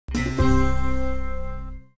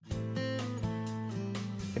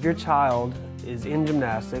If your child is in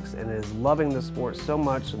gymnastics and is loving the sport so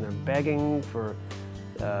much and they're begging for,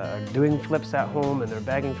 doing flips at home and they're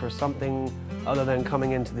begging for something other than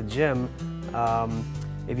coming into the gym,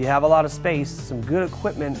 if you have a lot of space, some good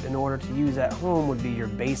equipment in order to use at home would be your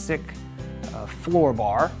basic floor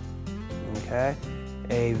bar, okay?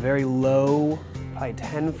 A very low, probably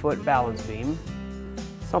 10-foot balance beam,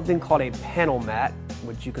 something called a panel mat,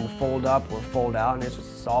 which you can fold up or fold out, and it's just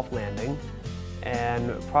a soft landing,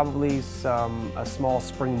 and probably a small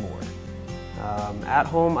springboard. At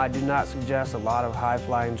home, I do not suggest a lot of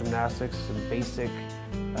high-flying gymnastics, some basic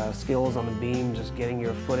skills on the beam, just getting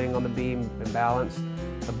your footing on the beam and balance.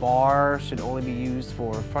 The bar should only be used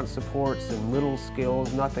for front supports and little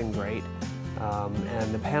skills, nothing great.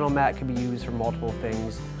 And the panel mat can be used for multiple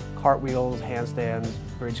things: cartwheels, handstands,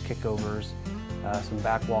 bridge kickovers, some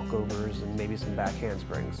back walkovers, and maybe some back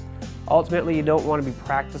handsprings. Ultimately, you don't want to be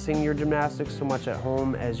practicing your gymnastics so much at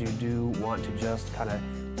home as you do want to just kind of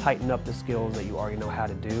tighten up the skills that you already know how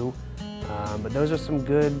to do. But those are some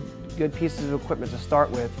good pieces of equipment to start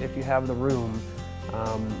with if you have the room.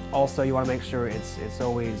 Also, you want to make sure it's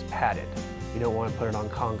always padded. You don't want to put it on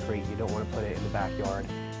concrete. You don't want to put it in the backyard.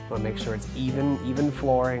 You want to make sure it's even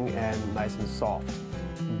flooring and nice and soft.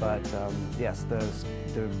 But yes, the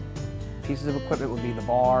pieces of equipment would be the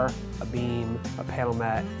bar, a beam, a panel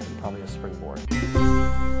mat, and probably a springboard.